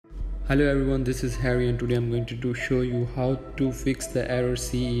Hello everyone, this is Harry and today I'm going to show you how to fix the error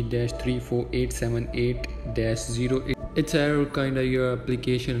CE-34878-0. It's an error kinda your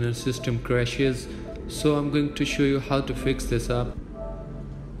application and system crashes. So I'm going to show you how to fix this up.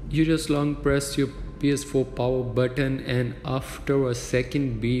 You just long press your PS4 power button and after a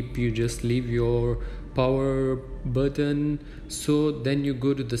second beep you just leave your power button. So then you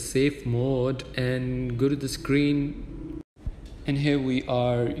go to the safe mode and go to the screen. And here we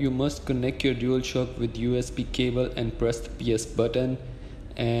are. You must connect your DualShock with USB cable and press the PS button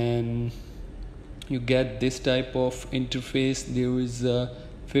and you get this type of interface. There is a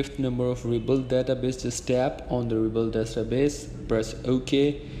fifth number of rebuild database. Just tap on the rebuild database, press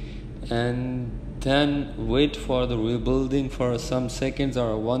OK and then wait for the rebuilding for some seconds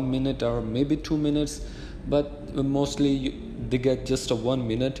or 1 minute or maybe 2 minutes, but mostly they get just a 1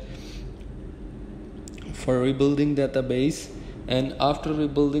 minute for rebuilding database. And after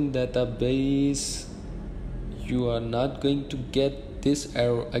rebuilding database you are not going to get this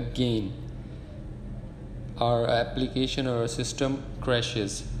error again. Our application or our system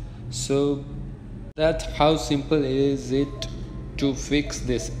crashes. So that's how simple is it to fix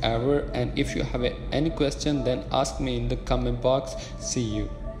this error. And if you have any question then ask me in the comment box. See you.